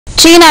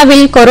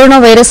சீனாவில் கொரோனா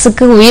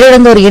வைரசுக்கு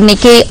உயிரிழந்தோர்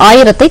எண்ணிக்கை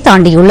 1000-ஐ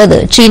தாண்டியுள்ளது.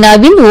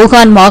 சீனாவின்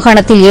வூகான்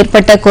மாகாணத்தில்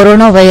ஏற்பட்ட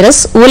கொரோனா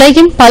வைரஸ்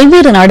உலகின்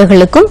பல்வேறு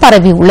நாடுகளுக்கும்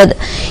பரவியுள்ளது.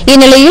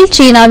 இந்நிலையில்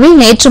சீனாவில்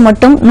நேற்று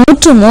மட்டும்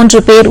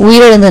 103 பேர்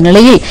உயிரிழந்த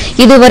நிலையில்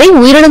இதுவரை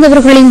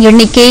உயிரிழந்தவர்களின்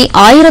எண்ணிக்கை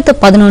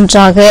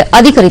 1011ஆக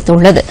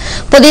அதிகரித்துள்ளது.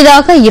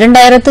 புதிதாக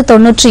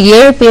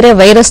 2097 பேரை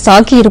வைரஸ்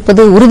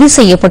தாக்கியிருப்பது உறுதி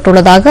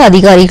செய்யப்பட்டுள்ளதாக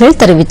அதிகாரிகள்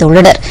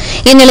தெரிவித்துள்ளனர்.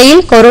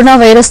 இந்நிலையில் கொரோனா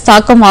வைரஸ்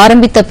தாக்கம்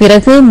ஆரம்பித்த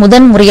பிறகு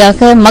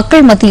முதன்முறையாக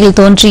மக்கள் மத்தியில்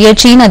தோன்றிய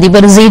சீன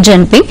அதிபர் ஜி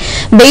ஜின்பிங்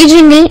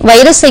பெய்ஜிங்கில்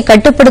வைரஸை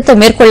கட்டுப்படுத்த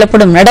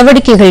மேற்கொள்ளப்படும்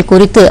நடவடிக்கைகள்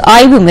குறித்து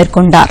ஆய்வு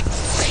மேற்கொண்டார்.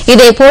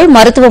 இதேபோல்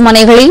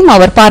மருத்துவமனைகளையும்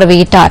அவர்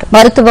பார்வையிட்டார்.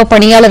 மருத்துவ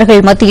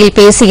பணியாளர்கள் மத்தியில்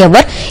பேசிய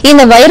அவர்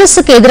இந்த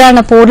வைரசுக்கு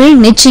எதிரான போரில்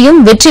நிச்சயம்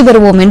வெற்றி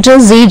பெறுவோம் என்று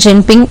ஜி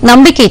ஜின்பிங்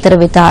நம்பிக்கை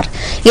தெரிவித்தார்.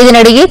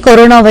 இதனிடையே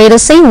கொரோனா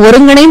வைரஸை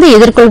ஒருங்கிணைந்து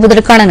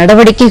எதிர்கொள்வதற்கான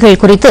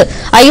நடவடிக்கைகள் குறித்து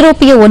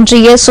ஐரோப்பிய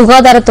ஒன்றிய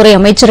சுகாதாரத்துறை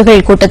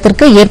அமைச்சர்கள்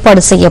கூட்டத்திற்கு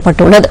ஏற்பாடு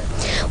செய்யப்பட்டுள்ளது.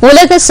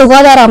 உலக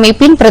சுகாதார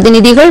அமைப்பின்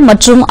பிரதிநிதிகள்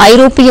மற்றும்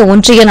ஐரோப்பிய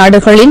ஒன்றிய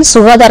நாடுகளின்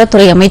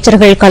சுகாதாரத்துறை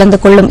அமைச்சர்கள் கலந்து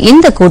கொள்ளும்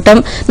இந்த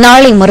கூட்டம்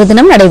நாளை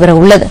மறுதினம்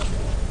நடைபெறவுள்ளது.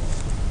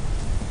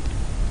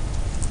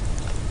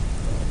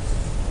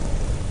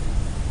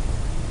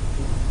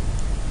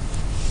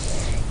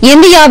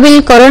 இந்தியாவில்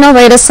கொரோனா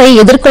வைரஸை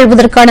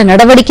எதிர்கொள்வதற்கான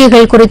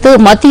நடவடிக்கைகள் குறித்து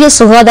மத்திய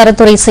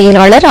சுகாதாரத்துறை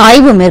செயலாளர்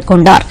ஆய்வு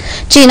மேற்கொண்டார்.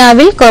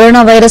 சீனாவில்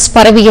கொரோனா வைரஸ்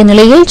பரவிய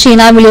நிலையில்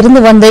சீனாவில்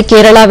இருந்து வந்த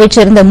கேரளாவைச்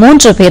சேர்ந்த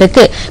 3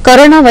 பேருக்கு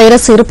கொரோனா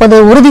வைரஸ் இருப்பது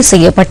உறுதி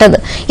செய்யப்பட்டது.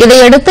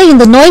 இதையடுத்து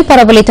இந்த நோய்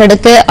பரவலை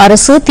தடுக்க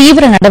அரசு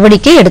தீவிர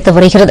நடவடிக்கை எடுத்து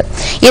வருகிறது.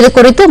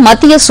 இதுகுறித்து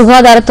மத்திய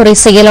சுகாதாரத்துறை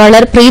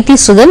செயலாளர் பிரீத்தி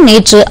சுதன்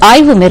நேற்று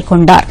ஆய்வு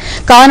மேற்கொண்டார்.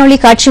 காணொலி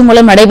காட்சி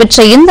மூலம்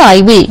நடைபெற்ற இந்த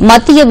ஆய்வில்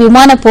மத்திய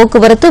விமான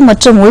போக்குவரத்து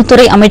மற்றும்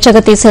உள்துறை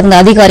அமைச்சகத்தைச் சேர்ந்த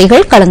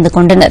அதிகாரிகள் கலந்து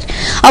கொண்டனர்.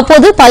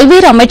 அப்போது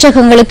பல்வேறு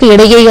அமைச்சகங்களுக்கு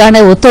இடையேயான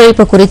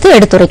ஒத்துழைப்பு குறித்து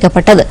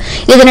எடுத்துரைக்கப்பட்டது.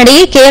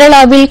 இதனிடையே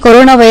கேரளாவில்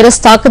கொரோனா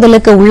வைரஸ்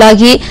தாக்குதலுக்கு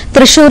உள்ளாகி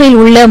திரிசூரில்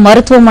உள்ள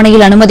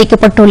மருத்துவமனையில்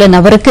அனுமதிக்கப்பட்டுள்ள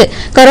நபருக்கு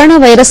கொரோனா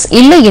வைரஸ்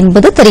இல்லை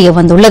என்பது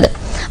தெரியவந்துள்ளது.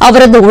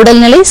 அவரது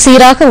உடல்நிலை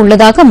சீராக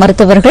உள்ளதாக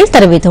மருத்துவர்கள்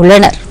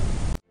தெரிவித்துள்ளனர்.